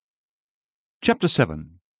Chapter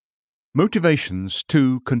 7. Motivations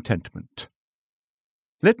to Contentment.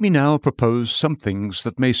 Let me now propose some things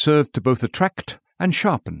that may serve to both attract and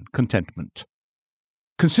sharpen contentment.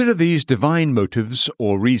 Consider these divine motives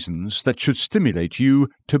or reasons that should stimulate you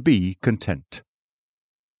to be content.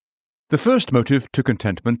 The first motive to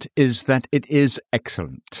contentment is that it is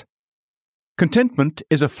excellent. Contentment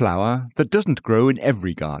is a flower that doesn't grow in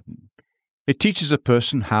every garden. It teaches a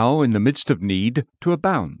person how, in the midst of need, to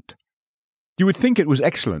abound. You would think it was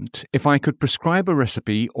excellent if I could prescribe a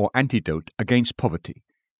recipe or antidote against poverty.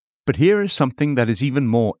 But here is something that is even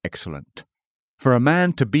more excellent. For a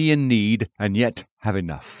man to be in need and yet have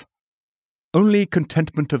enough. Only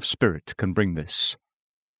contentment of spirit can bring this.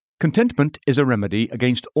 Contentment is a remedy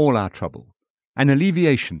against all our trouble, an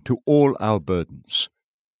alleviation to all our burdens.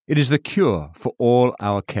 It is the cure for all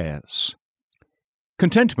our cares.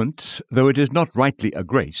 Contentment, though it is not rightly a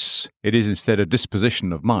grace, it is instead a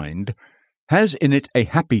disposition of mind, has in it a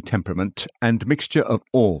happy temperament and mixture of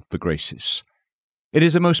all the graces. It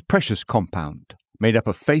is a most precious compound, made up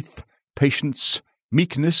of faith, patience,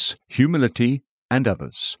 meekness, humility, and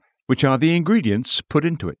others, which are the ingredients put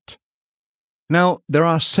into it. Now, there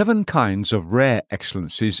are 7 kinds of rare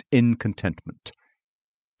excellencies in contentment.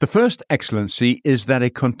 The first excellency is that a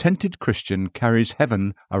contented Christian carries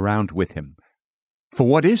heaven around with him. For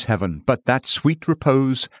what is heaven but that sweet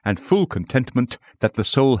repose and full contentment that the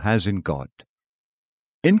soul has in God?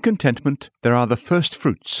 In contentment there are the first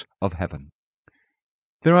fruits of heaven.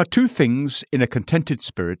 There are 2 things in a contented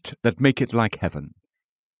spirit that make it like heaven.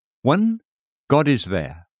 1. God is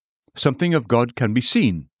there. Something of God can be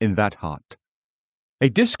seen in that heart. A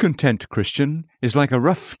discontent Christian is like a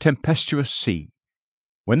rough, tempestuous sea.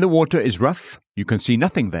 When the water is rough, you can see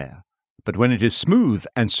nothing there. But when it is smooth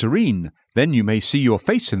and serene, then you may see your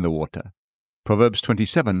face in the water. Proverbs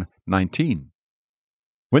 27:19.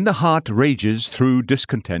 When the heart rages through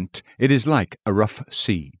discontent, it is like a rough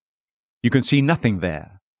sea. You can see nothing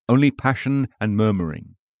there, only passion and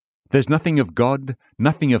murmuring. There's nothing of God,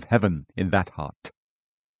 nothing of heaven in that heart.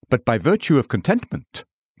 But by virtue of contentment,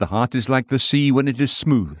 the heart is like the sea when it is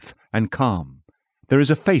smooth and calm. There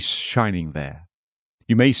is a face shining there.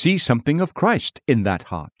 You may see something of Christ in that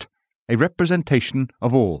heart, a representation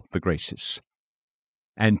of all the graces.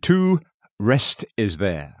 And 2, rest is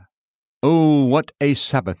there. Oh, what a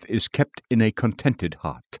Sabbath is kept in a contented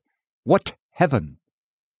heart! What heaven!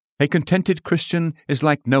 A contented Christian is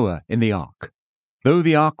like Noah in the ark. Though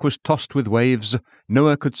the ark was tossed with waves,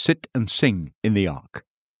 Noah could sit and sing in the ark.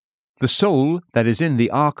 The soul that is in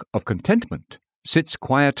the ark of contentment sits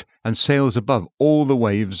quiet and sails above all the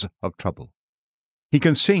waves of trouble. He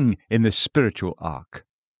can sing in this spiritual ark.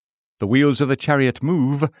 The wheels of the chariot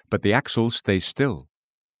move, but the axle stays still.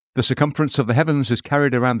 The circumference of the heavens is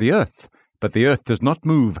carried around the earth, but the earth does not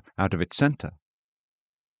move out of its center.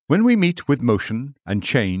 When we meet with motion and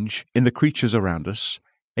change in the creatures around us,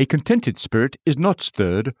 a contented spirit is not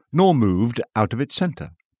stirred nor moved out of its center.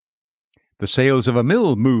 The sails of a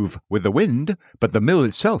mill move with the wind, but the mill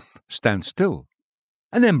itself stands still,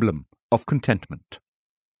 an emblem of contentment.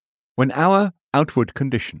 When our outward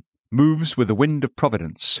condition moves with the wind of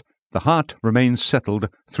providence, the heart remains settled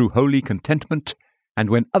through holy contentment, and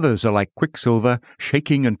when others are like quicksilver,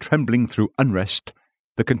 shaking and trembling through unrest,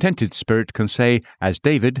 the contented spirit can say, as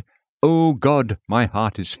David, "O God, my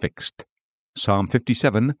heart is fixed." Psalm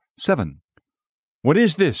 57:7. What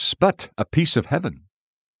is this but a piece of heaven?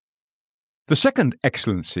 The second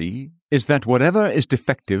excellency is that whatever is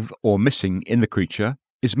defective or missing in the creature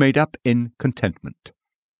is made up in contentment.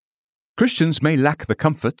 Christians may lack the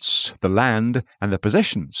comforts, the land, and the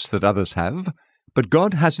possessions that others have, but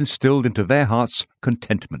God has instilled into their hearts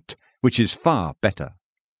contentment, which is far better.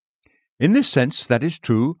 In this sense, that is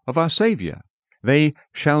true of our Saviour. They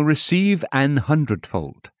shall receive an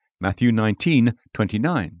hundredfold. Matthew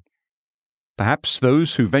 19:29. Perhaps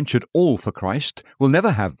those who ventured all for Christ will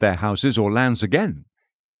never have their houses or lands again,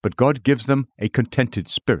 but God gives them a contented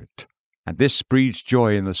spirit, and this breeds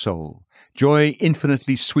joy in the soul, joy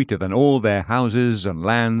infinitely sweeter than all their houses and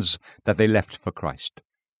lands that they left for Christ.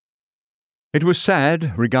 It was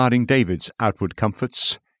sad regarding David's outward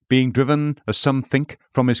comforts, being driven, as some think,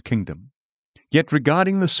 from his kingdom. Yet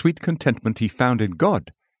regarding the sweet contentment he found in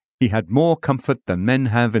God, he had more comfort than men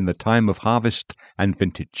have in the time of harvest and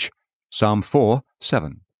vintage. Psalm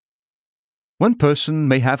 4:7. One person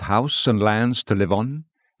may have house and lands to live on,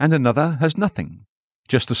 and another has nothing,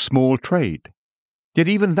 just a small trade. Yet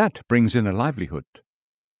even that brings in a livelihood.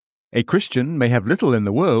 A Christian may have little in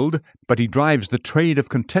the world, but he drives the trade of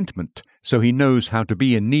contentment, so he knows how to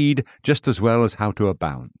be in need just as well as how to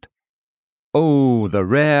abound. Oh, the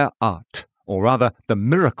rare art, or rather the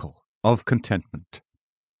miracle, of contentment.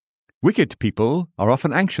 Wicked people are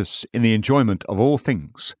often anxious in the enjoyment of all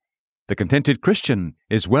things. The contented Christian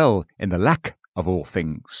is well in the lack of all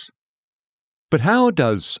things. But how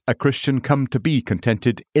does a Christian come to be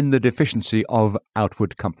contented in the deficiency of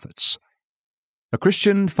outward comforts? A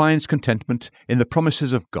Christian finds contentment in the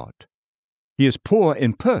promises of God. He is poor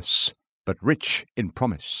in purse, but rich in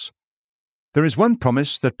promise. There is one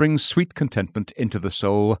promise that brings sweet contentment into the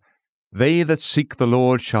soul. They that seek the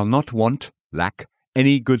Lord shall not want, lack,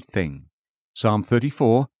 any good thing. Psalm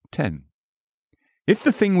 34:10. If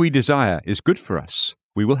the thing we desire is good for us,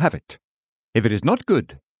 we will have it. If it is not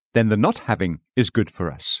good, then the not having is good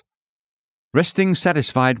for us. Resting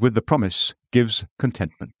satisfied with the promise gives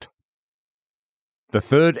contentment. The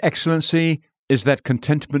third excellency is that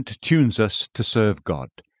contentment tunes us to serve God.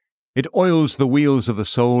 It oils the wheels of the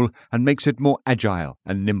soul and makes it more agile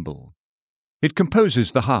and nimble. It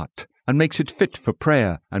composes the heart and makes it fit for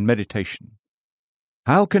prayer and meditation.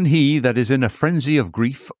 How can he that is in a frenzy of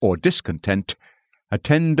grief or discontent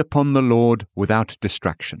attend upon the Lord without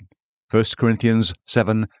distraction? 1 Corinthians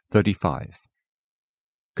 7:35.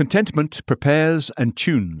 Contentment prepares and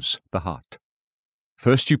tunes the heart.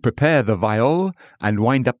 First you prepare the viol and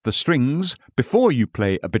wind up the strings before you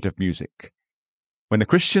play a bit of music. When the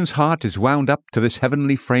Christian's heart is wound up to this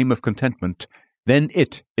heavenly frame of contentment, then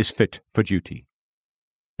it is fit for duty.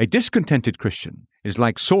 A discontented Christian is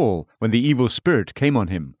like Saul when the evil spirit came on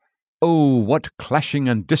him. Oh, what clashing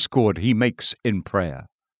and discord he makes in prayer!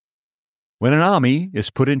 When an army is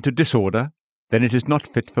put into disorder, then it is not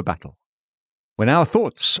fit for battle. When our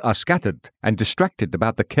thoughts are scattered and distracted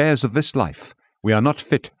about the cares of this life, we are not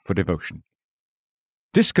fit for devotion.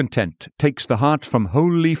 Discontent takes the heart from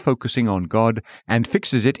wholly focusing on God and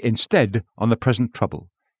fixes it instead on the present trouble,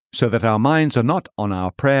 so that our minds are not on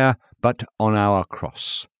our prayer, but on our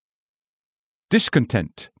cross.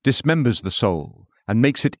 Discontent dismembers the soul and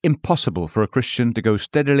makes it impossible for a Christian to go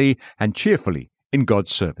steadily and cheerfully in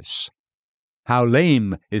God's service. How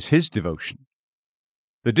lame is his devotion!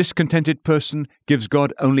 The discontented person gives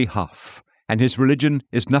God only half, and his religion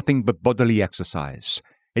is nothing but bodily exercise.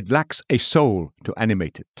 It lacks a soul to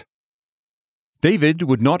animate it. David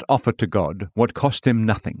would not offer to God what cost him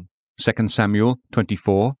nothing. 2 Samuel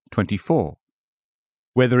 24:24.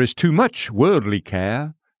 Where there is too much worldly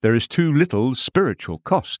care, there is too little spiritual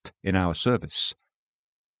cost in our service.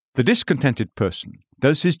 The discontented person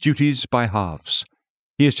does his duties by halves.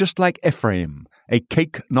 He is just like Ephraim, a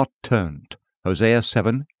cake not turned. Hosea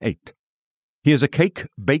 7:8. He is a cake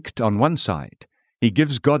baked on one side. He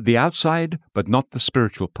gives God the outside, but not the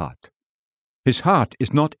spiritual part. His heart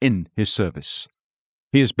is not in his service.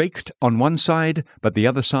 He is baked on one side, but the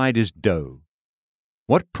other side is dough.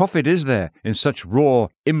 What profit is there in such raw,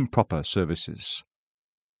 improper services?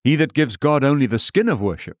 He that gives God only the skin of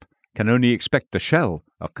worship can only expect the shell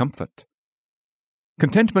of comfort.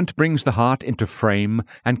 Contentment brings the heart into frame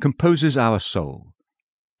and composes our soul.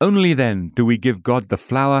 Only then do we give God the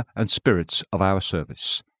flower and spirits of our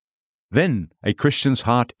service. Then a Christian's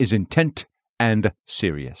heart is intent and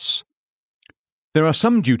serious. There are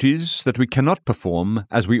some duties that we cannot perform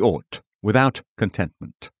as we ought without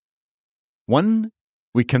contentment. 1.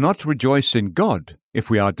 We cannot rejoice in God if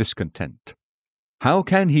we are discontent. How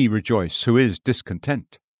can he rejoice who is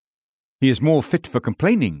discontent? He is more fit for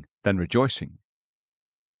complaining than rejoicing.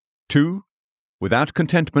 2. Without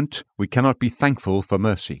contentment, we cannot be thankful for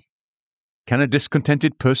mercy. Can a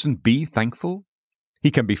discontented person be thankful?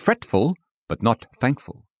 He can be fretful, but not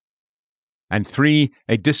thankful. And 3.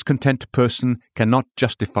 A discontent person cannot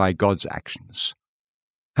justify God's actions.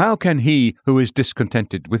 How can he who is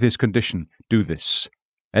discontented with his condition do this?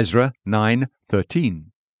 Ezra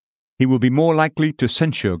 9:13. He will be more likely to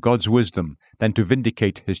censure God's wisdom than to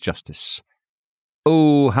vindicate his justice.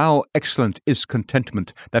 Oh, how excellent is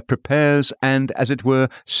contentment that prepares and, as it were,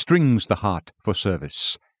 strings the heart for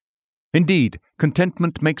service. Indeed,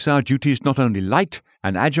 contentment makes our duties not only light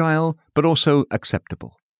and agile, but also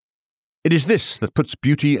acceptable. It is this that puts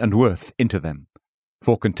beauty and worth into them,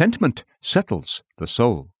 for contentment settles the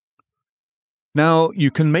soul. Now,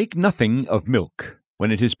 you can make nothing of milk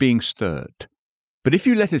when it is being stirred, but if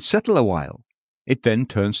you let it settle a while, it then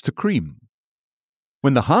turns to cream.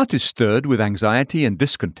 When the heart is stirred with anxiety and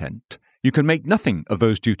discontent, you can make nothing of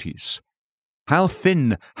those duties. How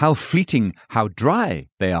thin, how fleeting, how dry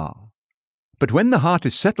they are! But when the heart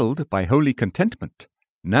is settled by holy contentment,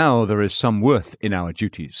 now there is some worth in our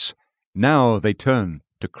duties. Now they turn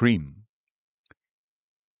to cream.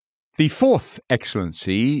 The fourth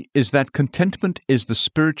excellency is that contentment is the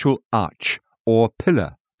spiritual arch or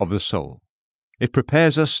pillar of the soul. It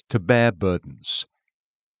prepares us to bear burdens.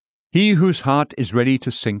 He whose heart is ready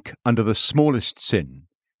to sink under the smallest sin,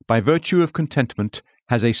 by virtue of contentment,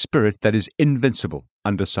 has a spirit that is invincible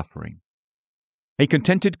under suffering. A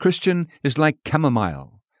contented Christian is like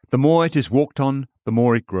chamomile. The more it is walked on, the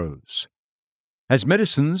more it grows. As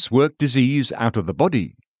medicines work disease out of the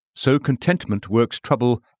body, so contentment works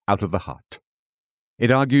trouble out of the heart.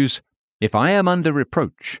 It argues, if I am under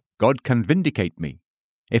reproach, God can vindicate me.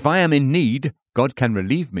 If I am in need, God can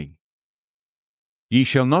relieve me. Ye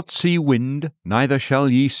shall not see wind, neither shall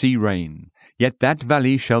ye see rain, yet that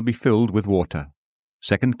valley shall be filled with water.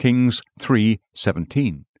 2 Kings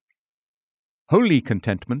 3:17. Holy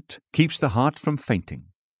contentment keeps the heart from fainting.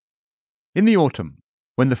 In the autumn,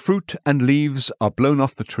 when the fruit and leaves are blown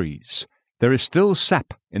off the trees, there is still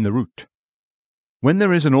sap in the root. When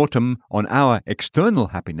there is an autumn on our external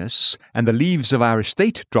happiness and the leaves of our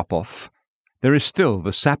estate drop off, there is still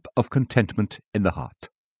the sap of contentment in the heart.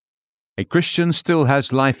 A Christian still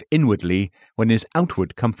has life inwardly when his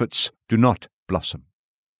outward comforts do not blossom.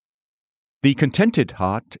 The contented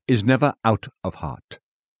heart is never out of heart.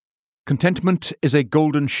 Contentment is a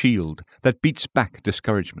golden shield that beats back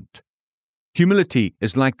discouragement. Humility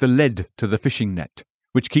is like the lead to the fishing net,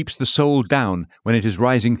 which keeps the soul down when it is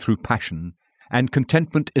rising through passion, and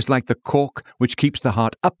contentment is like the cork which keeps the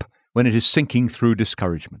heart up when it is sinking through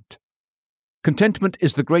discouragement. Contentment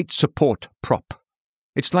is the great support prop.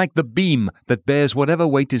 It's like the beam that bears whatever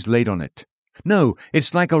weight is laid on it. No,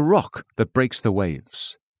 it's like a rock that breaks the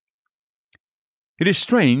waves. It is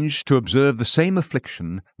strange to observe the same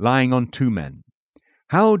affliction lying on two men.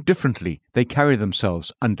 How differently they carry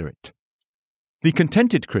themselves under it. The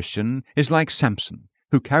contented Christian is like Samson,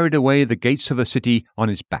 who carried away the gates of the city on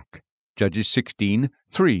his back. Judges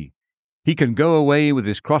 16:3. He can go away with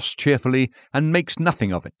his cross cheerfully and makes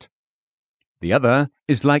nothing of it. The other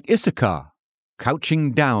is like Issachar,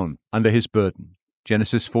 crouching down under his burden.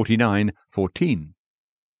 Genesis 49:14.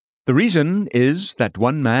 The reason is that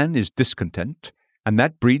one man is discontent, and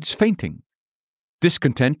that breeds fainting.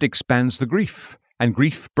 Discontent expands the grief, and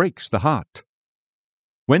grief breaks the heart.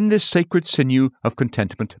 When this sacred sinew of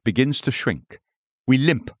contentment begins to shrink, we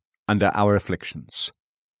limp under our afflictions.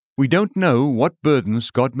 We don't know what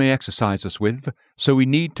burdens God may exercise us with, so we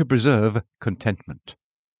need to preserve contentment.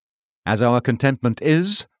 As our contentment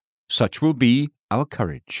is, such will be our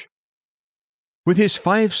courage. With his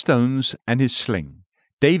 5 stones and his sling,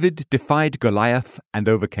 David defied Goliath and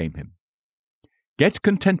overcame him. Get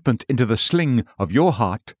contentment into the sling of your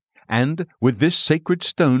heart, and with this sacred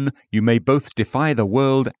stone you may both defy the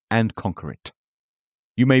world and conquer it.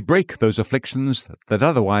 You may break those afflictions that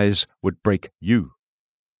otherwise would break you.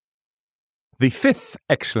 The 5th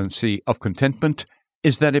excellency of contentment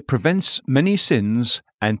is that it prevents many sins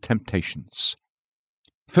and temptations.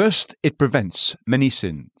 First, it prevents many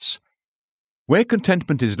sins. Where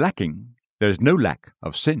contentment is lacking, there is no lack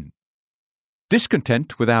of sin.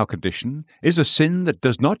 Discontent with our condition is a sin that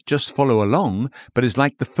does not just follow along, but is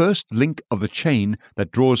like the first link of the chain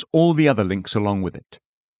that draws all the other links along with it.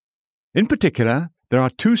 In particular, there are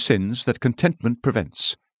 2 sins that contentment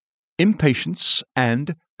prevents: impatience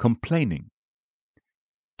and complaining.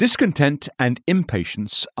 Discontent and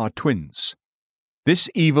impatience are twins. This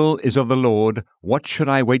evil is of the Lord. What should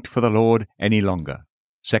I wait for the Lord any longer?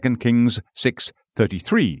 2 Kings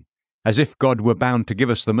 6:33. As if God were bound to give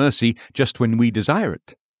us the mercy just when we desire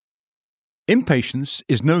it. Impatience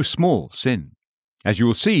is no small sin, as you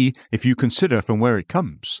will see if you consider from where it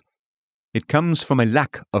comes. It comes from a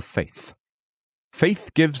lack of faith. Faith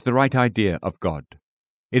gives the right idea of God.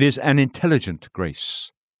 It is an intelligent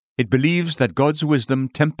grace. It believes that God's wisdom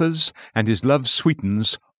tempers and His love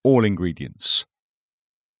sweetens all ingredients.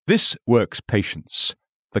 This works patience.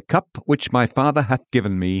 The cup which my Father hath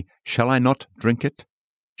given me, shall I not drink it?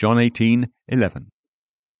 John 18:11.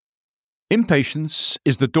 Impatience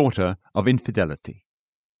is the daughter of infidelity.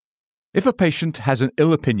 If a patient has an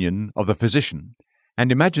ill opinion of the physician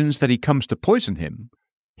and imagines that he comes to poison him,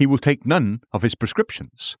 he will take none of his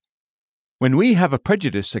prescriptions. When we have a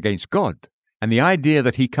prejudice against God and the idea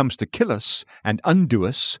that He comes to kill us and undo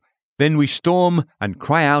us, then we storm and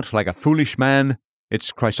cry out like a foolish man.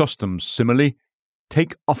 It's Chrysostom's simile,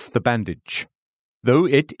 take off the bandage, though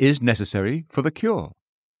it is necessary for the cure.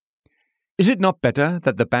 Is it not better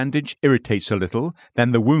that the bandage irritates a little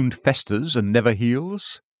than the wound festers and never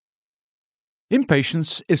heals?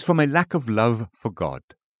 Impatience is from a lack of love for God.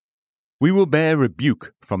 We will bear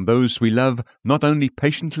rebuke from those we love not only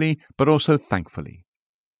patiently but also thankfully.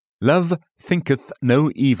 Love thinketh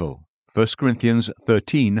no evil, 1 Corinthians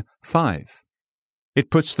 13:5. It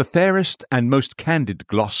puts the fairest and most candid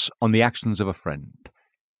gloss on the actions of a friend.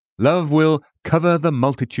 Love will cover the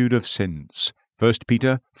multitude of sins, 1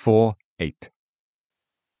 Peter 4:8.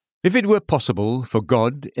 If it were possible for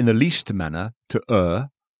God in the least manner to err,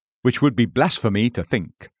 which would be blasphemy to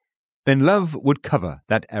think, then love would cover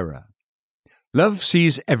that error. Love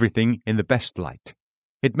sees everything in the best light.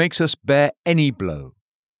 It makes us bear any blow.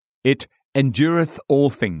 It endureth all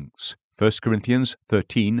things. 1 Corinthians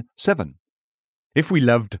 13:7. If we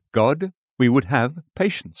loved God, we would have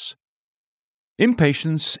patience.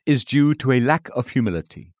 Impatience is due to a lack of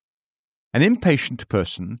humility. An impatient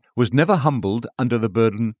person was never humbled under the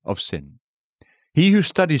burden of sin. He who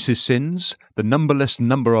studies his sins, the numberless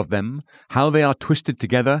number of them, how they are twisted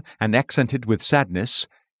together and accented with sadness,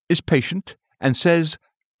 is patient and says,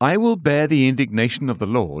 I will bear the indignation of the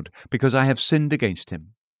Lord because I have sinned against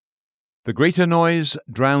him. The greater noise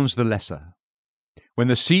drowns the lesser. When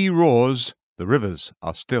the sea roars, the rivers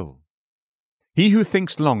are still. He who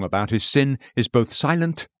thinks long about his sin is both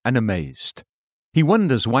silent and amazed. He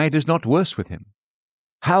wonders why it is not worse with him.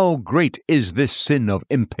 How great is this sin of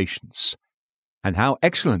impatience! And how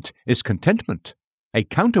excellent is contentment, a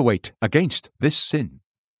counterweight against this sin.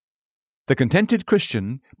 The contented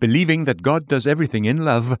Christian, believing that God does everything in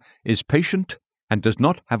love, is patient and does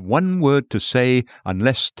not have one word to say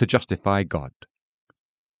unless to justify God.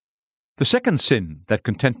 The second sin that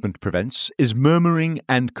contentment prevents is murmuring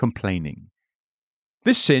and complaining.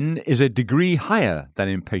 This sin is a degree higher than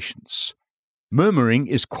impatience. Murmuring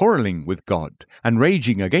is quarreling with God and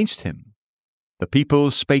raging against him. The people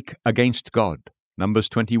spake against God. Numbers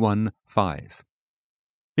 21:5.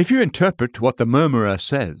 If you interpret what the murmurer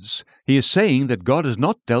says, he is saying that God has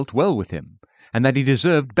not dealt well with him, and that he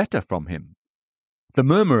deserved better from him. The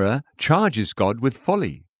murmurer charges God with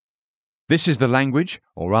folly. This is the language,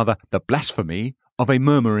 or rather the blasphemy, of a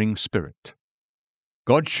murmuring spirit.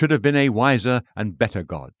 God should have been a wiser and better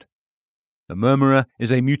God. The murmurer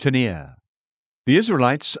is a mutineer. The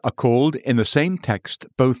Israelites are called in the same text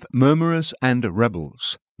both murmurers and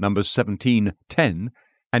rebels, Numbers 17:10,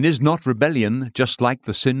 and is not rebellion just like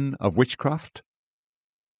the sin of witchcraft?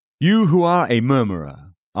 You who are a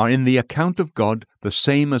murmurer are in the account of God the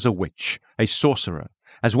same as a witch, a sorcerer,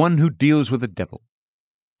 as one who deals with the devil.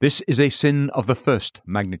 This is a sin of the first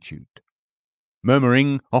magnitude.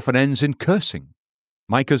 Murmuring often ends in cursing.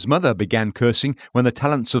 Micah's mother began cursing when the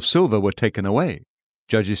talents of silver were taken away,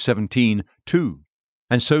 Judges 17:2,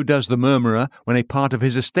 and so does the murmurer when a part of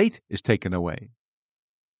his estate is taken away.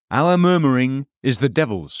 Our murmuring is the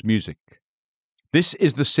devil's music. This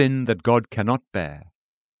is the sin that God cannot bear.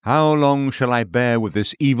 How long shall I bear with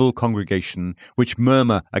this evil congregation which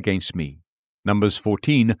murmur against me? Numbers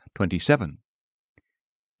 14:27.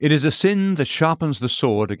 It is a sin that sharpens the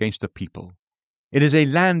sword against a people. It is a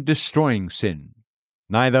land-destroying sin.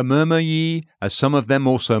 Neither murmur ye, as some of them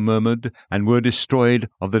also murmured, and were destroyed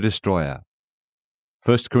of the destroyer.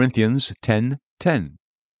 1 Corinthians 10:10.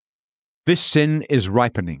 This sin is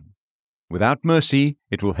ripening. Without mercy,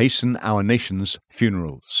 it will hasten our nation's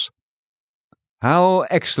funerals. How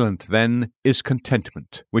excellent, then, is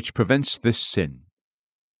contentment, which prevents this sin.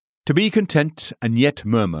 To be content and yet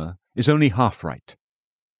murmur is only half right.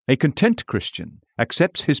 A content Christian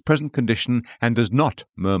accepts his present condition and does not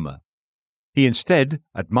murmur. He instead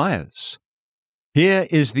admires. Here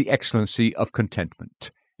is the excellency of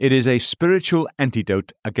contentment. It is a spiritual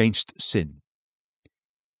antidote against sin.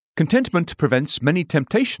 Contentment prevents many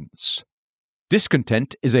temptations.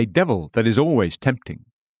 Discontent is a devil that is always tempting.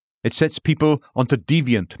 It sets people onto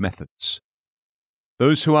deviant methods.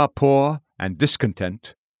 Those who are poor and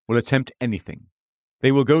discontent will attempt anything.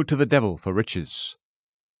 They will go to the devil for riches.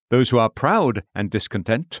 Those who are proud and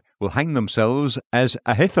discontent will hang themselves as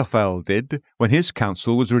Ahithophel did when his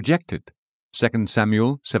counsel was rejected. 2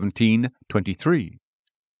 Samuel 17:23.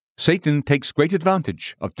 Satan takes great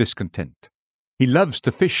advantage of discontent. He loves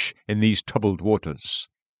to fish in these troubled waters.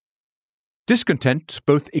 Discontent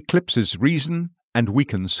both eclipses reason and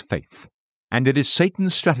weakens faith, and it is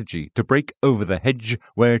Satan's strategy to break over the hedge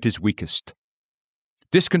where it is weakest.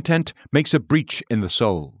 Discontent makes a breach in the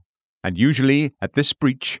soul, and usually at this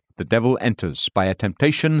breach the devil enters by a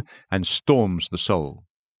temptation and storms the soul.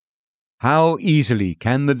 How easily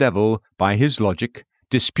can the devil, by his logic,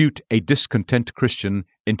 dispute a discontent Christian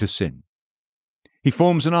into sin? He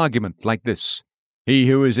forms an argument like this: He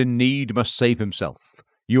who is in need must save himself.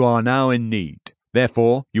 You are now in need.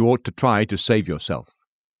 Therefore, you ought to try to save yourself.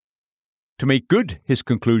 To make good his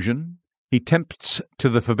conclusion, he tempts to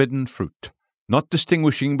the forbidden fruit, not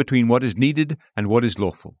distinguishing between what is needed and what is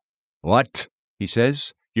lawful. What? He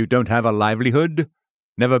says, you don't have a livelihood?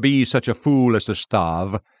 Never be such a fool as to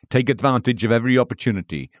starve. Take advantage of every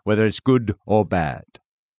opportunity, whether it's good or bad.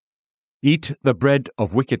 Eat the bread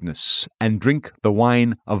of wickedness and drink the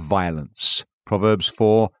wine of violence. Proverbs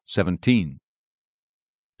 4:17.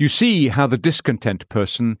 You see how the discontent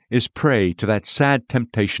person is prey to that sad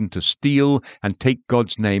temptation to steal and take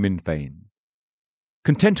God's name in vain.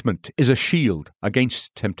 Contentment is a shield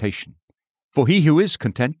against temptation, for he who is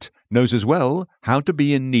content knows as well how to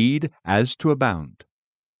be in need as to abound.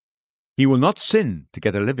 He will not sin to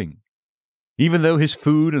get a living. Even though his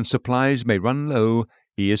food and supplies may run low,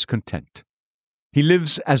 he is content. He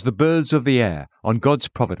lives as the birds of the air on God's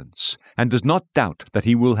providence, and does not doubt that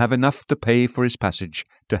he will have enough to pay for his passage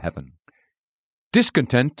to heaven.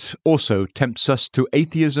 Discontent also tempts us to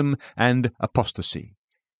atheism and apostasy.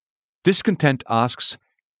 Discontent asks,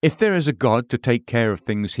 if there is a God to take care of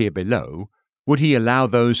things here below, would he allow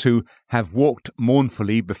those who have walked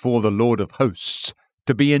mournfully before the Lord of hosts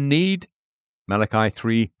to be in need? Malachi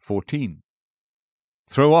 3:14.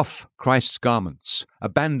 Throw off Christ's garments,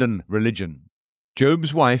 abandon religion.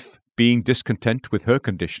 Job's wife, being discontent with her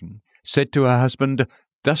condition, said to her husband,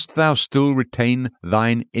 Dost thou still retain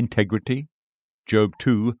thine integrity? Job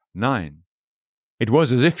 2:9. It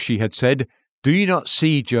was as if she had said, Do you not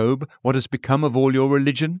see, Job, what has become of all your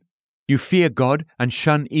religion? You fear God and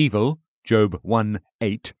shun evil, Job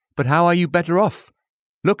 1:8, but how are you better off?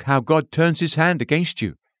 Look how God turns his hand against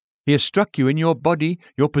you. He has struck you in your body,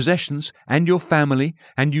 your possessions, and your family,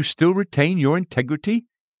 and you still retain your integrity?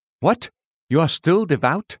 What? You are still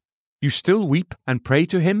devout? You still weep and pray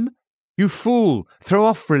to him? You fool, throw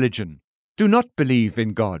off religion. Do not believe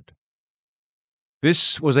in God.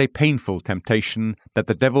 This was a painful temptation that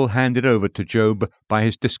the devil handed over to Job by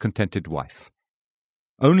his discontented wife.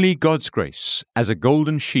 Only God's grace, as a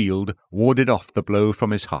golden shield, warded off the blow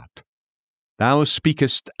from his heart. Thou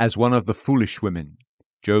speakest as one of the foolish women.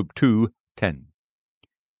 Job 2:10.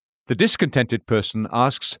 The discontented person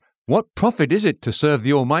asks, What profit is it to serve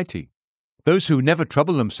the Almighty? Those who never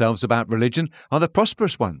trouble themselves about religion are the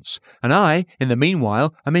prosperous ones, and I, in the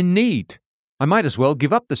meanwhile, am in need. I might as well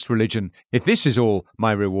give up this religion, if this is all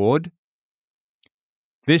my reward.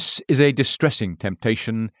 This is a distressing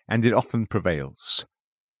temptation, and it often prevails.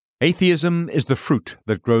 Atheism is the fruit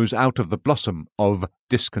that grows out of the blossom of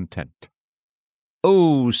discontent.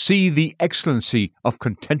 Oh, see the excellency of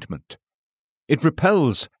contentment! It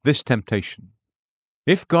repels this temptation.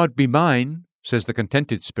 If God be mine, says the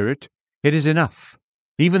contented spirit, it is enough.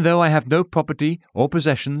 Even though I have no property or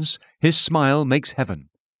possessions, his smile makes heaven.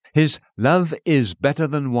 His love is better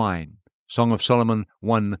than wine. Song of Solomon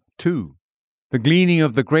 1:2. The gleaning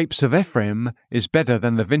of the grapes of Ephraim is better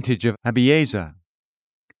than the vintage of Abiezer.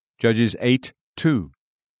 Judges 8:2.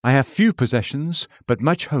 I have few possessions, but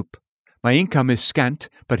much hope. My income is scant,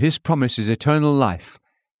 but his promise is eternal life.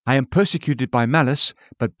 I am persecuted by malice,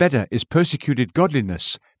 but better is persecuted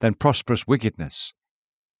godliness than prosperous wickedness.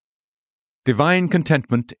 Divine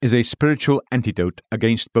contentment is a spiritual antidote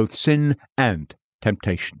against both sin and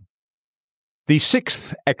temptation. The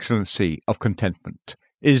sixth excellency of contentment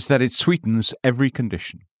is that it sweetens every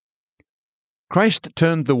condition. Christ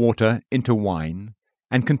turned the water into wine,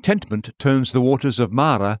 and contentment turns the waters of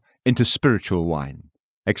Marah into spiritual wine.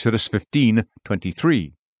 Exodus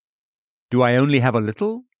 15:23. Do I only have a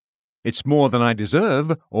little? It's more than I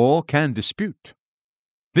deserve or can dispute.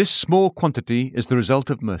 This small quantity is the result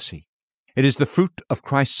of mercy. It is the fruit of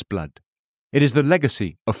Christ's blood. It is the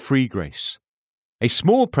legacy of free grace. A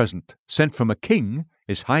small present sent from a king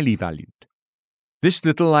is highly valued. This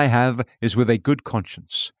little I have is with a good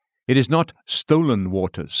conscience. It is not stolen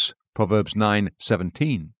waters. Proverbs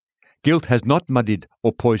 9:17. Guilt has not muddied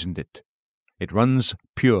or poisoned it. It runs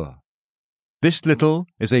pure. This little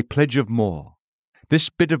is a pledge of more. This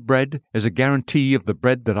bit of bread is a guarantee of the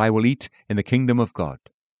bread that I will eat in the kingdom of God.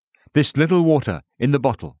 This little water in the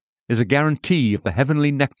bottle is a guarantee of the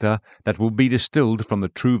heavenly nectar that will be distilled from the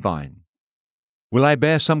true vine. Will I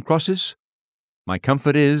bear some crosses? My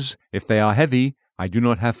comfort is, if they are heavy, I do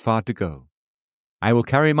not have far to go. I will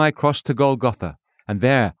carry my cross to Golgotha, and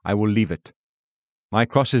there I will leave it. My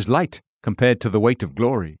cross is light compared to the weight of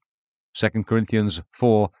glory. 2 Corinthians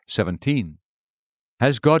 4:17.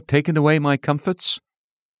 Has God taken away my comforts?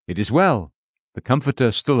 It is well. The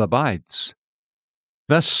Comforter still abides.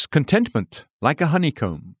 Thus, contentment, like a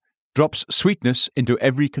honeycomb, drops sweetness into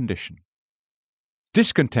every condition.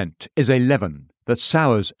 Discontent is a leaven that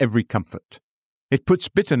sours every comfort. It puts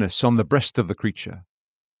bitterness on the breast of the creature.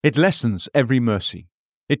 It lessens every mercy.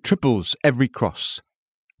 It triples every cross.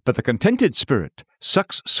 But the contented spirit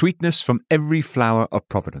sucks sweetness from every flower of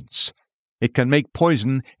providence. It can make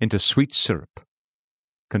poison into sweet syrup.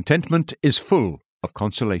 Contentment is full of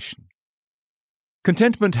consolation.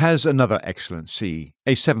 Contentment has another excellency,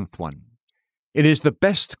 a seventh one. It is the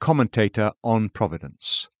best commentator on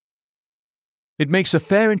providence. It makes a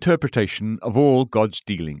fair interpretation of all God's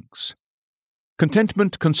dealings.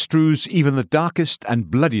 Contentment construes even the darkest and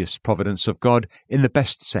bloodiest providence of God in the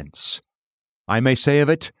best sense. I may say of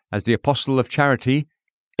it, as the apostle of charity,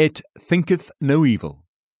 it thinketh no evil.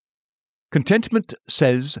 Contentment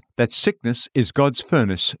says that sickness is God's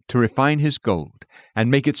furnace to refine his gold and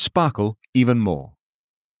make it sparkle even more.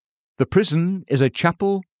 The prison is a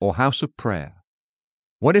chapel or house of prayer.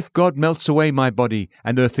 What if God melts away my body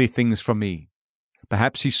and earthly things from me?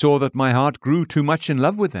 Perhaps he saw that my heart grew too much in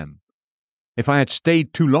love with them. If I had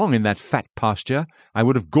stayed too long in that fat pasture, I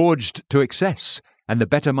would have gorged to excess, and the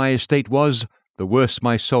better my estate was, the worse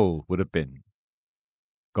my soul would have been.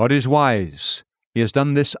 God is wise. He has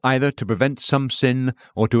done this either to prevent some sin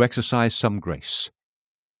or to exercise some grace.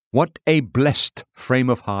 What a blessed frame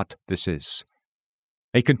of heart this is!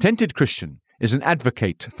 A contented Christian is an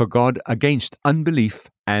advocate for God against unbelief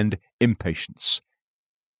and impatience.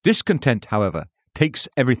 Discontent, however, takes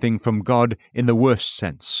everything from God in the worst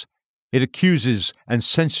sense. It accuses and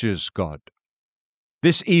censures God.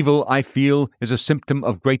 This evil, I feel, is a symptom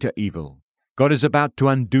of greater evil. God is about to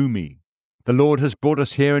undo me. The Lord has brought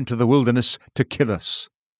us here into the wilderness to kill us.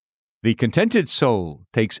 The contented soul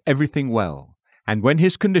takes everything well, and when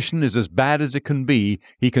his condition is as bad as it can be,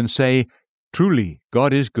 he can say, "Truly,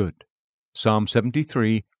 God is good." Psalm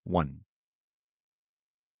 73:1.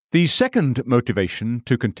 The second motivation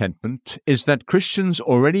to contentment is that Christians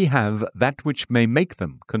already have that which may make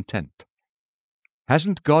them content.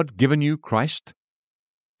 Hasn't God given you Christ?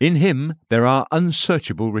 In him there are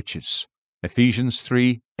unsearchable riches. Ephesians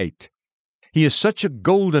 3:8. He is such a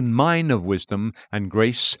golden mine of wisdom and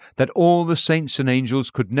grace that all the saints and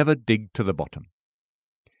angels could never dig to the bottom.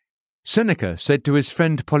 Seneca said to his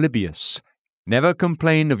friend Polybius, "Never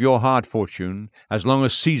complain of your hard fortune as long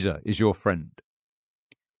as Caesar is your friend."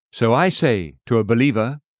 So I say to a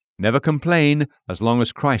believer, never complain as long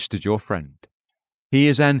as Christ is your friend. He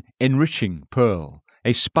is an enriching pearl,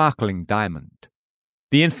 a sparkling diamond.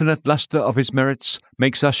 The infinite luster of his merits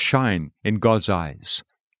makes us shine in God's eyes.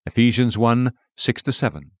 Ephesians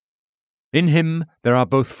 1:6-7. In him there are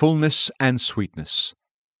both fullness and sweetness.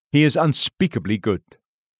 He is unspeakably good.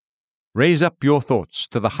 Raise up your thoughts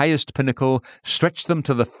to the highest pinnacle, stretch them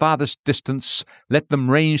to the farthest distance, let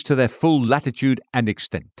them range to their full latitude and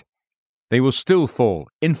extent. They will still fall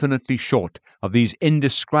infinitely short of these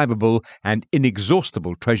indescribable and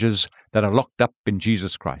inexhaustible treasures that are locked up in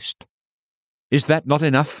Jesus Christ. Is that not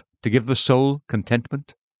enough to give the soul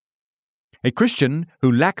contentment? A Christian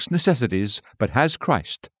who lacks necessities but has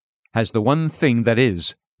Christ has the one thing that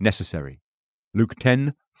is necessary. Luke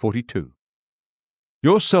 10:42.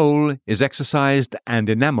 Your soul is exercised and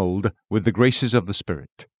enameled with the graces of the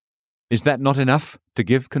Spirit. Is that not enough to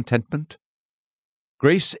give contentment?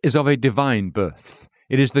 Grace is of a divine birth.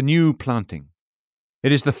 It is the new planting.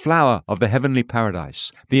 It is the flower of the heavenly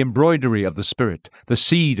paradise, the embroidery of the Spirit, the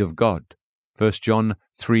seed of God. 1 John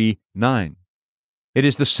 3:9. It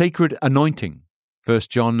is the sacred anointing. 1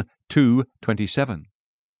 John 2:27.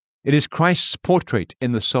 It is Christ's portrait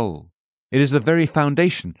in the soul. It is the very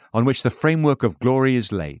foundation on which the framework of glory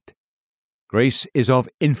is laid. Grace is of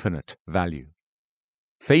infinite value.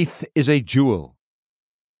 Faith is a jewel.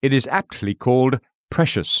 It is aptly called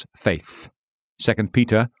precious faith. 2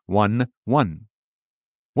 Peter 1:1.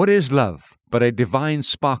 What is love but a divine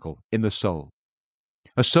sparkle in the soul?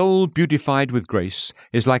 A soul beautified with grace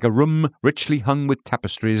is like a room richly hung with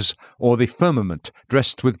tapestries, or the firmament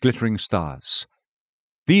dressed with glittering stars.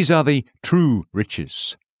 These are the true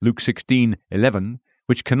riches, Luke 16:11,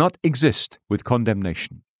 which cannot exist with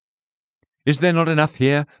condemnation. Is there not enough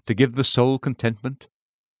here to give the soul contentment?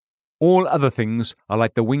 All other things are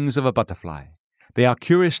like the wings of a butterfly. They are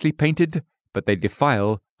curiously painted, but they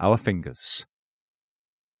defile our fingers.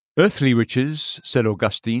 Earthly riches, said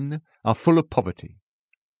Augustine, are full of poverty.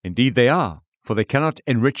 Indeed they are, for they cannot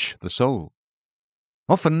enrich the soul.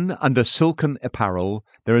 Often under silken apparel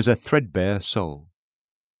there is a threadbare soul.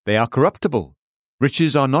 They are corruptible.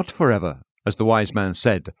 Riches are not forever, as the wise man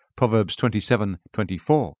said, Proverbs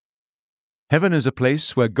 27:24. Heaven is a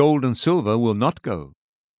place where gold and silver will not go.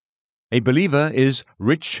 A believer is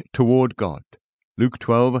rich toward God, Luke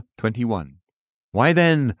 12:21. Why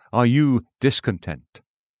then are you discontent?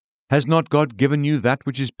 Has not God given you that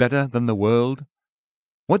which is better than the world?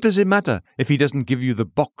 What does it matter if he doesn't give you the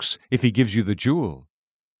box, if he gives you the jewel?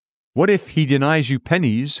 What if he denies you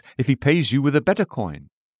pennies if he pays you with a better coin?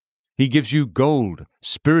 He gives you gold,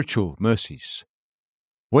 spiritual mercies.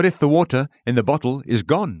 What if the water in the bottle is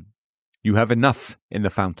gone? You have enough in the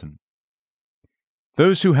fountain.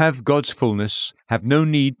 Those who have God's fullness have no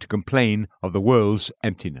need to complain of the world's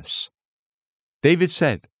emptiness. David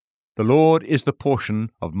said, The Lord is the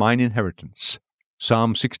portion of mine inheritance.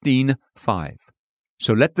 Psalm 16:5.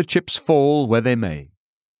 So let the chips fall where they may.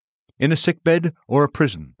 In a sickbed or a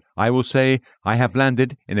prison, I will say, I have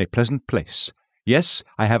landed in a pleasant place. Yes,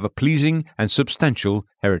 I have a pleasing and substantial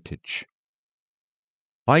heritage.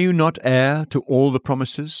 Are you not heir to all the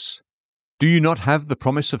promises? Do you not have the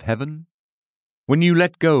promise of heaven? When you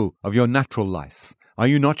let go of your natural life, are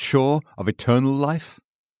you not sure of eternal life?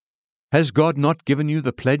 Has God not given you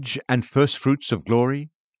the pledge and first fruits of glory?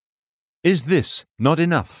 Is this not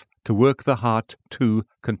enough to work the heart to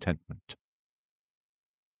contentment?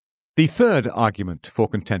 The third argument for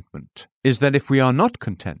contentment is that if we are not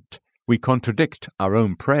content, we contradict our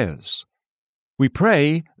own prayers. We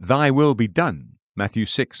pray, Thy will be done, Matthew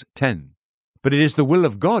 6:10, but it is the will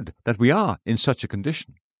of God that we are in such a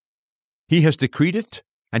condition. He has decreed it,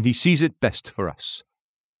 and He sees it best for us.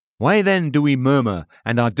 Why then do we murmur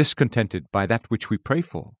and are discontented by that which we pray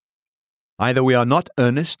for? Either we are not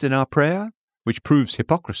earnest in our prayer, which proves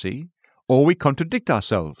hypocrisy, or we contradict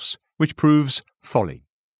ourselves, which proves folly.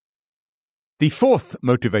 The fourth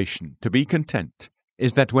motivation to be content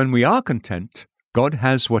is that when we are content, God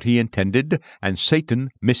has what He intended and Satan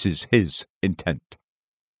misses his intent.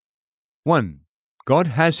 1. God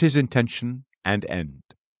has His intention and end.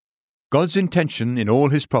 God's intention in all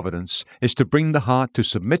His providence is to bring the heart to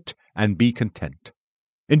submit and be content.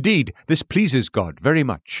 Indeed, this pleases God very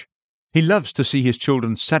much. He loves to see His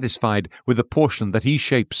children satisfied with the portion that He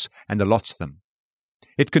shapes and allots them.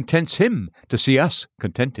 It contents Him to see us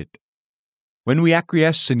contented. When we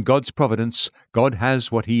acquiesce in God's providence, God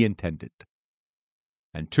has what He intended.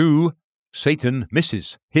 And 2, Satan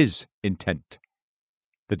misses his intent.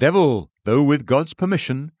 The devil, though with God's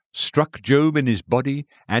permission, struck Job in his body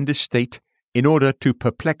and estate in order to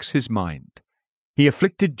perplex his mind. He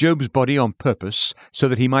afflicted Job's body on purpose so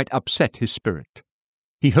that he might upset his spirit.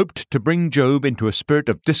 He hoped to bring Job into a spirit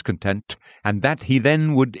of discontent, and that he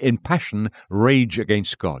then would in passion rage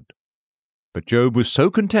against God. But Job was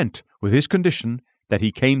so content with his condition that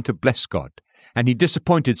he came to bless God, and he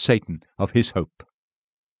disappointed Satan of his hope.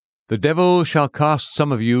 The devil shall cast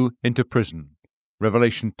some of you into prison.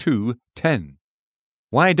 Revelation 2:10.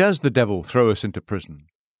 Why does the devil throw us into prison?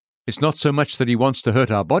 It's not so much that he wants to hurt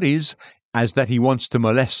our bodies as that he wants to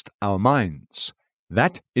molest our minds.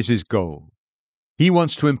 That is his goal. He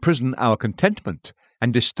wants to imprison our contentment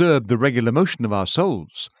and disturb the regular motion of our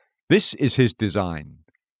souls. This is his design.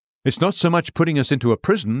 It's not so much putting us into a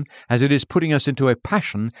prison as it is putting us into a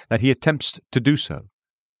passion that he attempts to do so.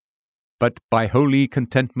 But by holy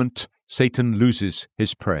contentment, Satan loses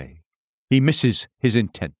his prey. He misses his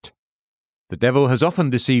intent. The devil has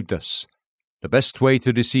often deceived us. The best way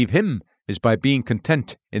to deceive him is by being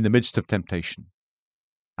content in the midst of temptation.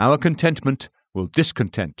 Our contentment will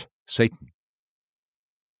discontent Satan.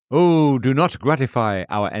 Oh, do not gratify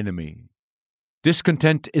our enemy.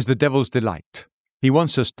 Discontent is the devil's delight. He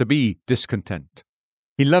wants us to be discontent.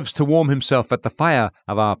 He loves to warm himself at the fire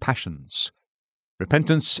of our passions.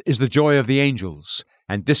 Repentance is the joy of the angels,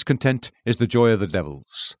 and discontent is the joy of the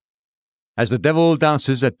devils. As the devil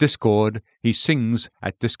dances at discord, he sings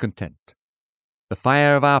at discontent. The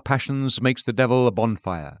fire of our passions makes the devil a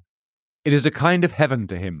bonfire. It is a kind of heaven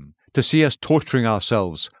to him to see us torturing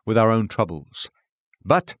ourselves with our own troubles.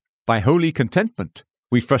 But by holy contentment,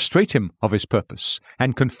 we frustrate him of his purpose,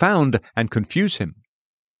 and confound and confuse him.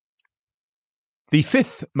 The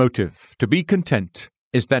fifth motive to be content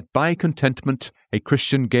is that by contentment a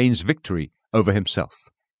Christian gains victory over himself.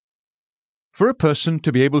 For a person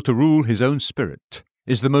to be able to rule his own spirit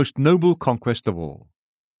is the most noble conquest of all.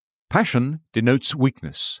 Passion denotes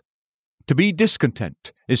weakness. To be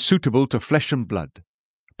discontent is suitable to flesh and blood,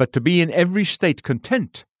 but to be in every state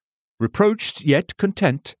content, reproached yet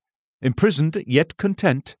content, imprisoned yet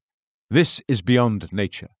content, this is beyond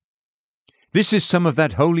nature. This is some of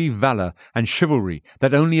that holy valor and chivalry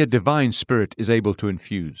that only a divine spirit is able to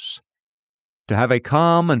infuse. To have a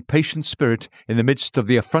calm and patient spirit in the midst of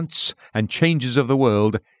the affronts and changes of the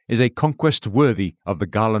world is a conquest worthy of the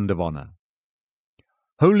garland of honor.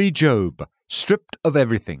 Holy Job, stripped of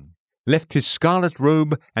everything, left his scarlet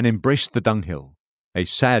robe and embraced the dunghill, a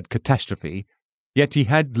sad catastrophe, yet he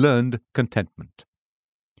had learned contentment.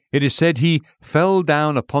 It is said he fell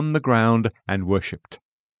down upon the ground and worshipped.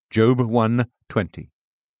 Job 1:20.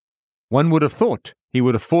 One would have thought he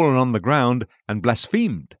would have fallen on the ground and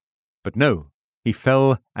blasphemed, but no, he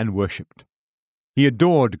fell and worshipped. He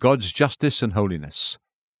adored God's justice and holiness.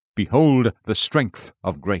 Behold the strength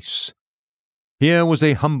of grace. Here was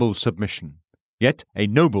a humble submission, yet a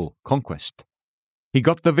noble conquest. He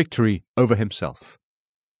got the victory over himself.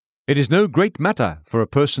 It is no great matter for a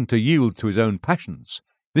person to yield to his own passions,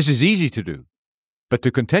 This is easy to do, but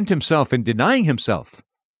to content himself in denying himself,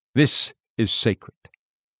 this is sacred.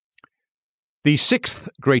 The sixth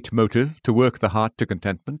great motive to work the heart to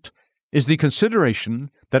contentment is the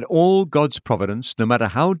consideration that all God's providence, no matter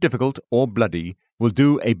how difficult or bloody, will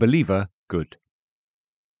do a believer good.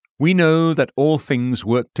 We know that all things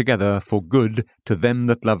work together for good to them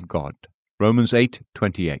that love God. Romans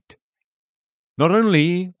 8:28. Not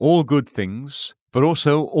only all good things, but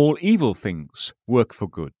also all evil things work for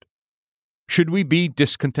good. Should we be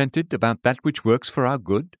discontented about that which works for our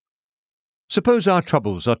good? Suppose our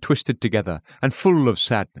troubles are twisted together and full of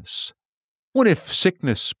sadness. What if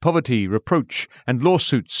sickness, poverty, reproach, and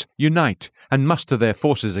lawsuits unite and muster their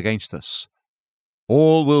forces against us?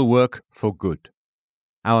 All will work for good.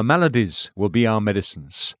 Our maladies will be our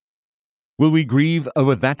medicines. Will we grieve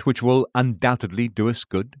over that which will undoubtedly do us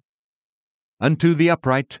good? Unto the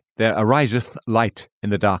upright there ariseth light in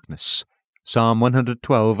the darkness. Psalm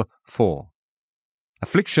 112:4.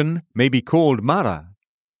 Affliction may be called Mara.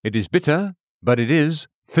 It is bitter, but it is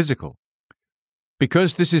physical.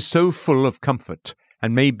 Because this is so full of comfort,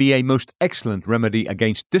 and may be a most excellent remedy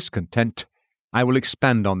against discontent, I will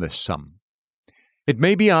expand on this some. It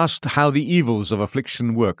may be asked how the evils of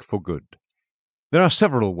affliction work for good. There are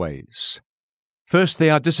several ways. First,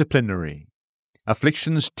 they are disciplinary.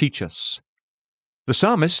 Afflictions teach us. The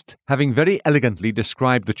psalmist, having very elegantly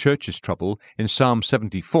described the church's trouble in Psalm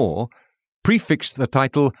 74, prefixed the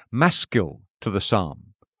title Maskil to the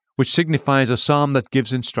psalm, which signifies a psalm that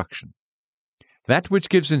gives instruction. That which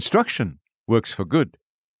gives instruction works for good.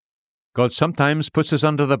 God sometimes puts us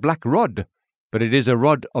under the black rod, but it is a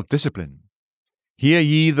rod of discipline. Hear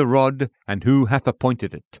ye the rod, and who hath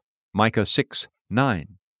appointed it? Micah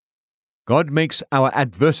 6:9. God makes our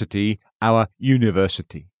adversity our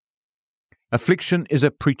university. Affliction is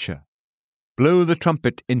a preacher. Blow the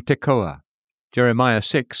trumpet in Tekoa. Jeremiah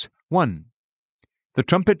 6:1. The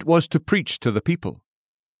trumpet was to preach to the people.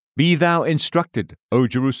 Be thou instructed, O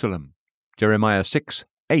Jerusalem. Jeremiah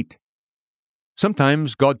 6:8.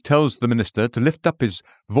 Sometimes God tells the minister to lift up his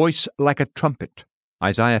voice like a trumpet.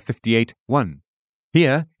 Isaiah 58:1.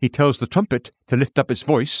 Here he tells the trumpet to lift up his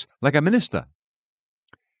voice like a minister.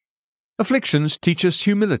 Afflictions teach us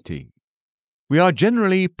humility. We are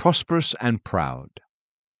generally prosperous and proud.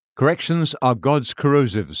 Corrections are God's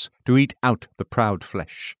corrosives to eat out the proud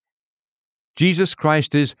flesh. Jesus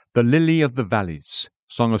Christ is the lily of the valleys.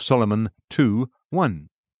 Song of Solomon 2:1.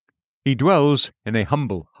 He dwells in a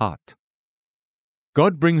humble heart.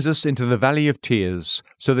 God brings us into the valley of tears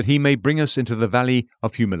so that he may bring us into the valley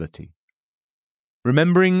of humility.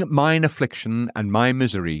 Remembering mine affliction and my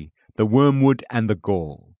misery, the wormwood and the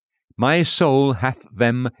gall, my soul hath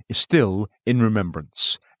them still in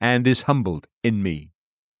remembrance, and is humbled in me.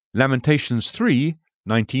 Lamentations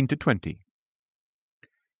 3:19-20.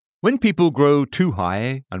 When people grow too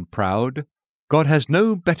high and proud, God has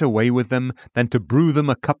no better way with them than to brew them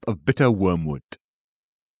a cup of bitter wormwood.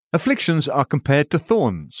 Afflictions are compared to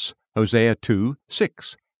thorns. Hosea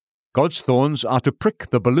 2:6. God's thorns are to prick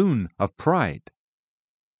the balloon of pride.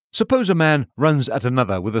 Suppose a man runs at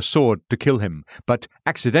another with a sword to kill him, but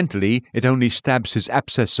accidentally it only stabs his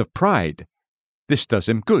abscess of pride. This does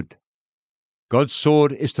him good. God's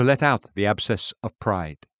sword is to let out the abscess of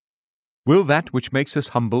pride. Will that which makes us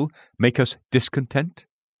humble make us discontent?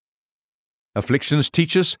 Afflictions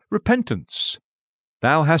teach us repentance.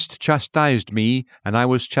 Thou hast chastised me, and I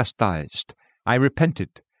was chastised. I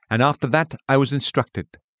repented, and after that I was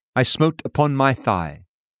instructed. I smote upon my thigh.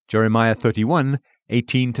 Jeremiah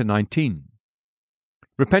 31:18-19.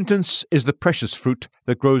 Repentance is the precious fruit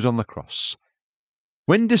that grows on the cross.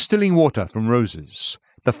 When distilling water from roses,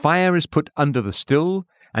 the fire is put under the still,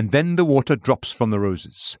 and then the water drops from the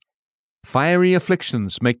roses. Fiery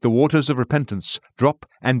afflictions make the waters of repentance drop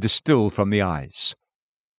and distill from the eyes.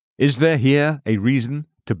 Is there here a reason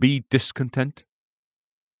to be discontent?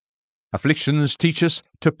 Afflictions teach us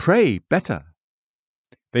to pray better.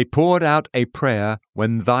 They poured out a prayer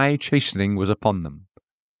when thy chastening was upon them.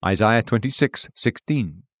 Isaiah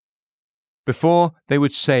 26:16. Before they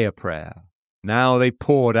would say a prayer, now they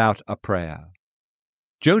poured out a prayer.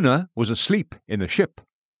 Jonah was asleep in the ship,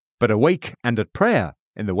 but awake and at prayer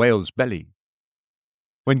in the whale's belly.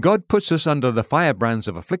 When God puts us under the firebrands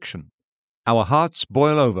of affliction, our hearts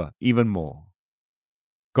boil over even more.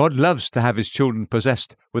 God loves to have his children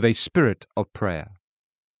possessed with a spirit of prayer.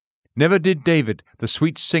 Never did David, the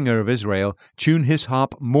sweet singer of Israel, tune his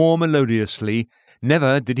harp more melodiously,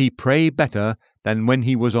 never did he pray better than when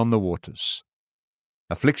he was on the waters.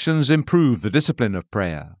 Afflictions improve the discipline of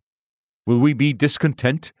prayer. Will we be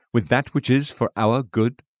discontent with that which is for our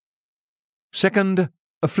good? Second,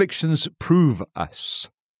 afflictions prove us.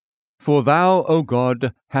 For thou, O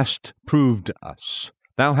God, hast proved us.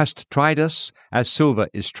 Thou hast tried us as silver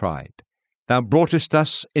is tried. Thou broughtest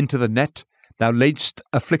us into the net. Thou laidst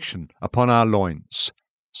affliction upon our loins.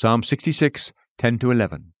 Psalm 66,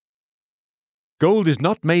 10-11. Gold is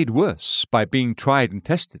not made worse by being tried and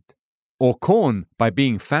tested, or corn by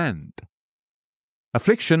being fanned.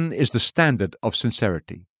 Affliction is the standard of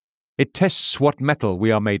sincerity. It tests what metal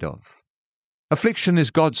we are made of. Affliction is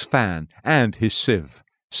God's fan and his sieve,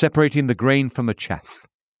 separating the grain from the chaff.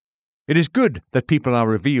 It is good that people are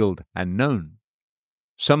revealed and known.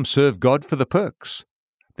 Some serve God for the perks.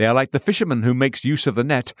 They are like the fisherman who makes use of the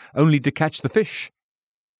net only to catch the fish.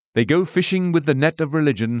 They go fishing with the net of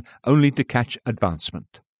religion only to catch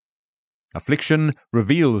advancement. Affliction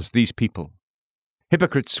reveals these people.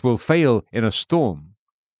 Hypocrites will fail in a storm.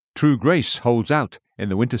 True grace holds out in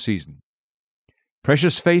the winter season.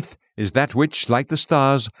 Precious faith is that which, like the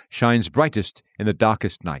stars, shines brightest in the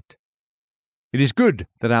darkest night. It is good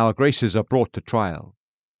that our graces are brought to trial.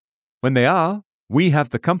 When they are, we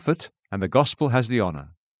have the comfort and the gospel has the honor.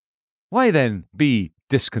 Why then be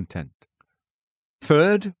discontent?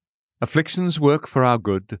 Third, afflictions work for our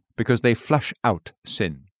good because they flush out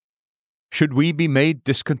sin. Should we be made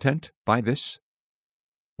discontent by this?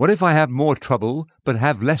 What if I have more trouble but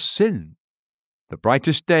have less sin? The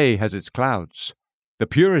brightest day has its clouds, the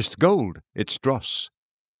purest gold its dross.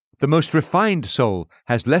 The most refined soul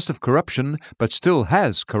has less of corruption but still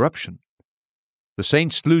has corruption. The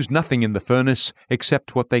saints lose nothing in the furnace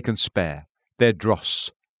except what they can spare, their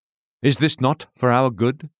dross. Is this not for our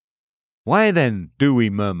good? Why then do we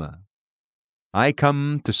murmur? I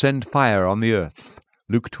come to send fire on the earth.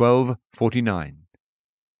 Luke 12:49.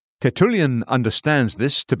 Tertullian understands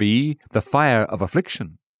this to be the fire of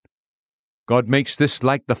affliction. God makes this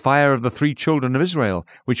like the fire of the 3 children of Israel,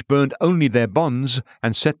 which burned only their bonds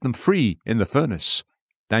and set them free in the furnace.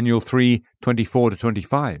 Daniel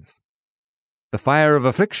 3:24-25. The fire of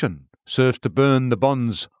affliction serves to burn the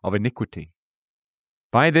bonds of iniquity.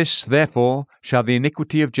 By this, therefore, shall the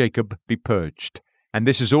iniquity of Jacob be purged, and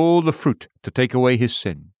this is all the fruit to take away his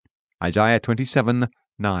sin. Isaiah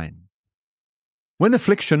 27:9. When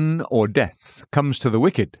affliction or death comes to the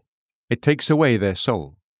wicked, it takes away their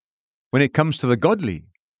soul. When it comes to the godly,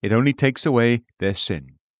 it only takes away their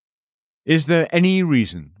sin. Is there any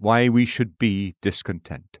reason why we should be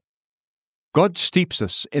discontent? God steeps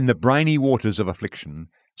us in the briny waters of affliction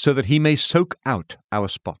so that he may soak out our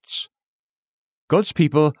spots. God's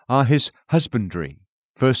people are his husbandry.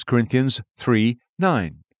 1 Corinthians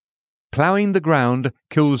 3:9. Ploughing the ground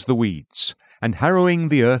kills the weeds, and harrowing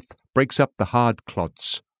the earth breaks up the hard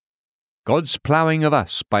clods. God's ploughing of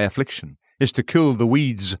us by affliction is to kill the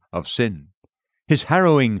weeds of sin. His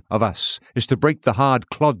harrowing of us is to break the hard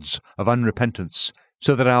clods of unrepentance,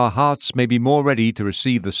 so that our hearts may be more ready to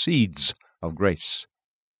receive the seeds of grace.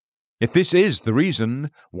 If this is the reason,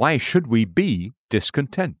 why should we be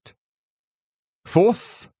discontent?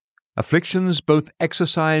 Fourth, afflictions both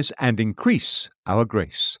exercise and increase our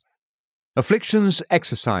grace. Afflictions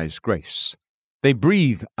exercise grace. They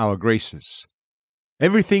breathe our graces.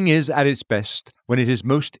 Everything is at its best when it is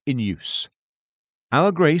most in use.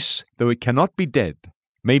 Our grace, though it cannot be dead,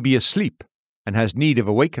 may be asleep and has need of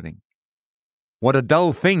awakening. What a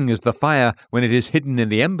dull thing is the fire when it is hidden in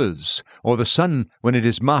the embers, or the sun when it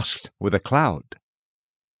is masked with a cloud.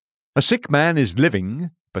 A sick man is living,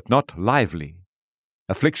 but not lively.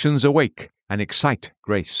 Afflictions awake and excite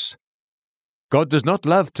grace. God does not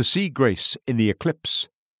love to see grace in the eclipse.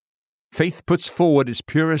 Faith puts forward its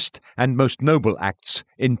purest and most noble acts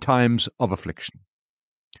in times of affliction.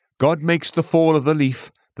 God makes the fall of the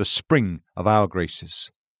leaf the spring of our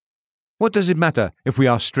graces. What does it matter if we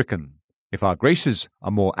are stricken, if our graces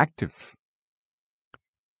are more active?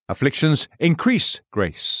 Afflictions increase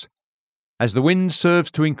grace. As the wind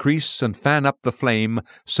serves to increase and fan up the flame,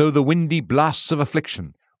 so the windy blasts of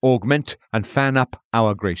affliction augment and fan up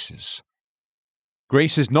our graces.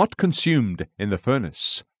 Grace is not consumed in the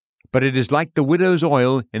furnace, but it is like the widow's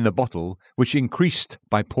oil in the bottle, which increased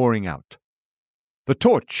by pouring out. The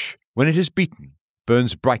torch, when it is beaten,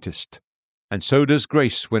 burns brightest, and so does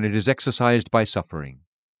grace when it is exercised by suffering.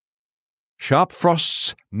 Sharp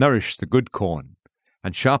frosts nourish the good corn,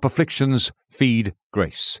 and sharp afflictions feed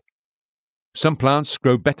grace. Some plants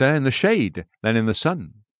grow better in the shade than in the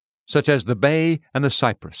sun, such as the bay and the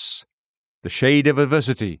cypress. The shade of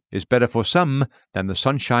adversity is better for some than the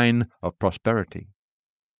sunshine of prosperity.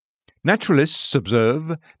 Naturalists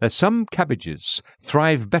observe that some cabbages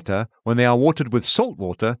thrive better when they are watered with salt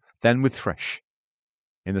water than with fresh.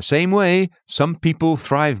 In the same way, some people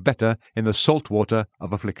thrive better in the salt water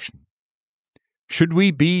of affliction. Should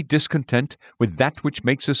we be discontent with that which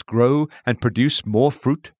makes us grow and produce more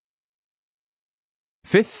fruit?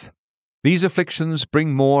 Fifth, these afflictions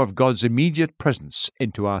bring more of God's immediate presence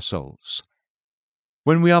into our souls.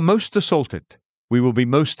 When we are most assaulted, we will be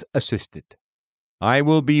most assisted. I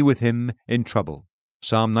will be with him in trouble.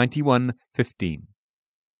 Psalm 91:15.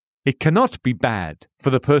 It cannot be bad for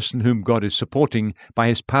the person whom God is supporting by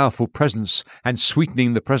his powerful presence and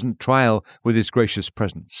sweetening the present trial with his gracious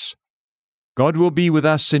presence. God will be with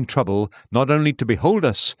us in trouble, not only to behold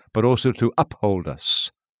us, but also to uphold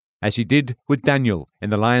us, as he did with Daniel in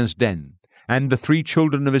the lion's den, and the 3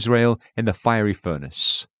 children of Israel in the fiery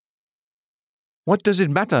furnace. What does it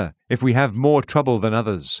matter if we have more trouble than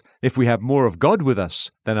others, if we have more of God with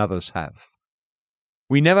us than others have?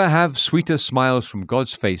 We never have sweeter smiles from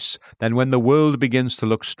God's face than when the world begins to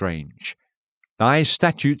look strange. Thy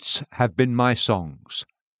statutes have been my songs.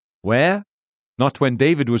 Where? Not when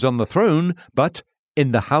David was on the throne, but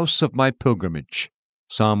in the house of my pilgrimage.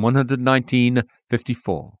 Psalm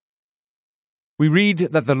 119:54. We read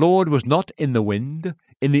that the Lord was not in the wind,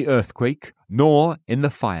 in the earthquake, nor in the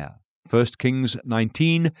fire. 1 Kings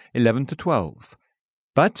 19:11-12.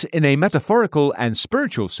 But in a metaphorical and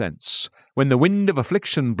spiritual sense, when the wind of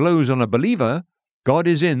affliction blows on a believer, God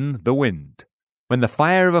is in the wind. When the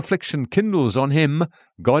fire of affliction kindles on him,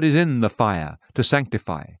 God is in the fire to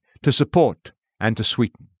sanctify, to support, and to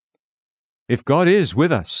sweeten. If God is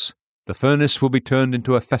with us, the furnace will be turned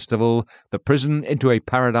into a festival, the prison into a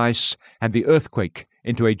paradise, and the earthquake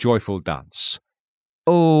into a joyful dance.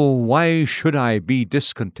 Oh, why should I be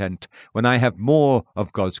discontent when I have more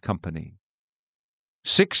of God's company?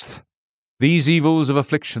 Sixth, these evils of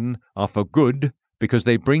affliction are for good because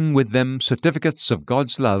they bring with them certificates of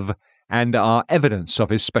God's love and are evidence of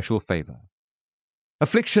his special favor.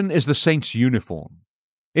 Affliction is the saint's uniform.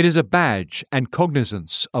 It is a badge and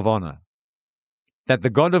cognizance of honor. That the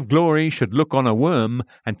God of glory should look on a worm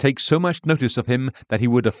and take so much notice of him that he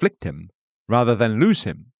would afflict him, rather than lose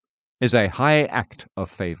him, is a high act of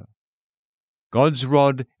favor. God's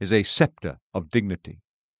rod is a scepter of dignity.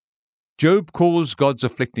 Job calls God's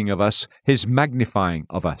afflicting of us his magnifying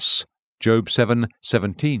of us. Job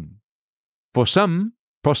 7:17. For some,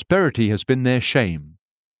 prosperity has been their shame,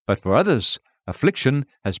 but for others, affliction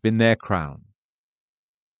has been their crown.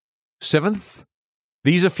 Seventh,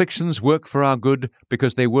 these afflictions work for our good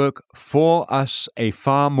because they work for us a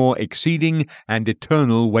far more exceeding and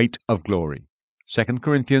eternal weight of glory. 2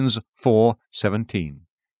 Corinthians 4:17.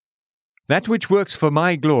 That which works for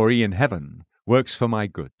my glory in heaven works for my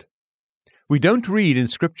good. We don't read in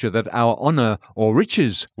Scripture that our honor or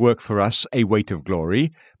riches work for us a weight of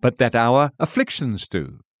glory, but that our afflictions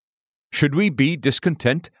do. Should we be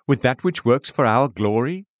discontent with that which works for our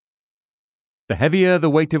glory? The heavier the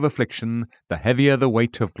weight of affliction, the heavier the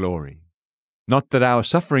weight of glory. Not that our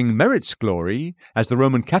suffering merits glory, as the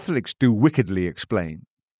Roman Catholics do wickedly explain.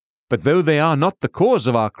 But though they are not the cause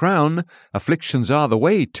of our crown, afflictions are the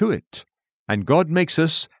way to it, and God makes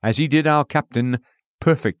us, as he did our captain,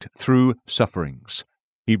 perfect through sufferings.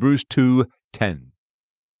 Hebrews 2:10.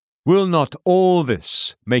 Will not all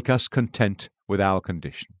this make us content with our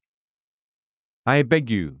condition? I beg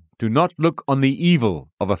you, do not look on the evil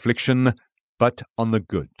of affliction, but on the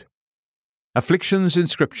good. Afflictions in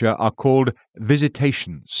Scripture are called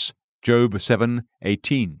visitations. Job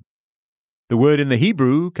 7:18. The word in the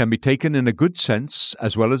Hebrew can be taken in a good sense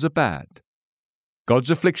as well as a bad.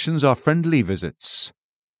 God's afflictions are friendly visits.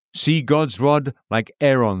 See God's rod like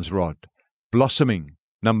Aaron's rod, blossoming,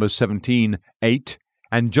 Numbers 17:8,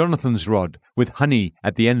 and Jonathan's rod with honey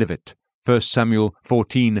at the end of it, 1 Samuel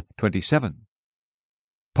 14:27.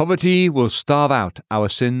 Poverty will starve out our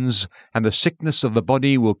sins, and the sickness of the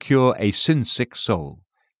body will cure a sin-sick soul.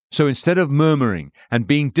 So instead of murmuring and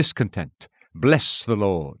being discontent, bless the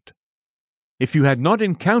Lord. If you had not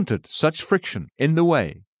encountered such friction in the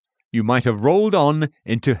way, you might have rolled on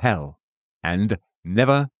into hell and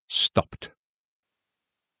never stopped.